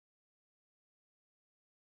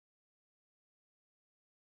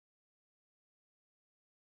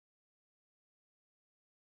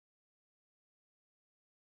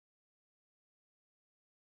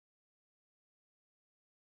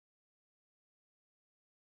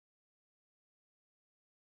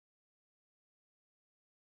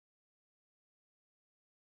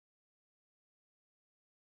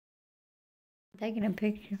taking a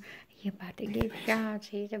picture. He's about to get shots.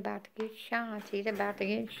 He's about to get shots. He's about to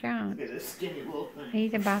get shots. Look at this skinny little thing.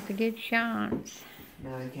 He's about to get shots.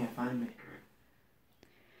 Now they can't find me.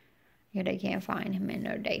 Yeah, they can't find him in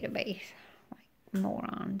their database. Like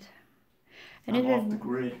morons. And I'm this off is the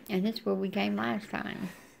grid. and this is where we came last time.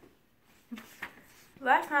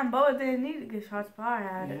 Last time Boa didn't need to get shots, but I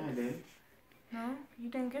had Yeah, it. I did. No, you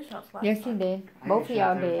didn't get shots last Yes, time. you did. I Both of get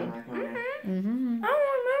y'all shots every did. time I come in. Mm-hmm. I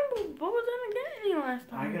don't remember. Boa didn't get any last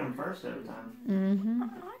I time. get them first every time. Mm-hmm.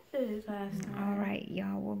 I did last time. All right,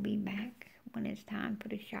 y'all will be back when it's time for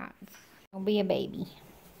the shots. Don't be a baby.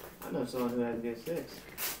 I know someone who had to get 6.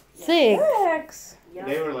 6. 6.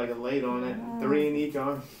 They were like late on it. 3 in each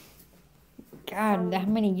arm. God, how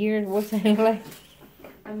many years was it left?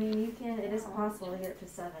 I mean, you can. It is possible to get up to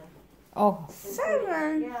 7. Oh,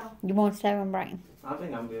 7. Yeah. you want 7, Brian? I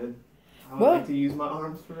think I'm good. I would Well, like to use my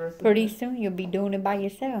arms for the rest of Pretty the day. soon you'll be doing it by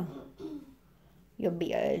yourself. You'll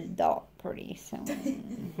be an adult pretty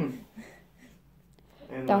soon.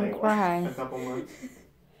 In Don't like cry. a couple months.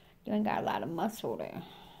 You ain't got a lot of muscle there.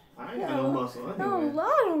 I ain't got no muscle No, a anyway.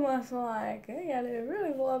 lot of muscle like. I got it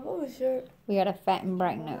really blow up over shirt. We gotta fatten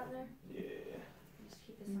Brighton up. Yeah. Just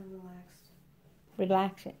keep this one relaxed.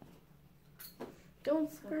 Relax it. Don't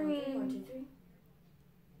 1, scream. 2, 3.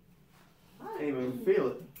 I didn't even feel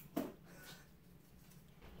it.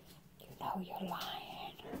 You know you're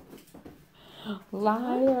lying.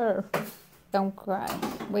 Liar. Don't cry.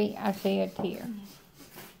 Wait, I see a tear.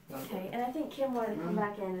 Okay, and I think Kim wanted to come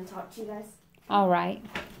back in and talk to you guys. All right.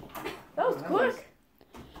 That was quick.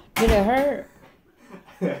 Did it hurt?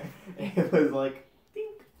 It was like,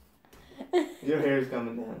 dink. Your hair's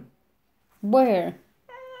coming down. Where?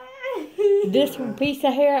 This piece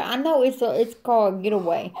of hair, I know it's called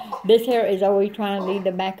getaway. This hair is always trying to leave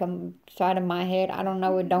the back of side of my head. I don't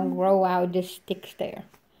know, it don't grow out, it just sticks there.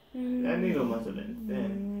 That needle must have been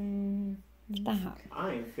thin. Stop.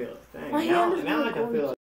 I ain't feel a thing. My Now, hand is now I really can feel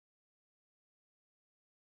it.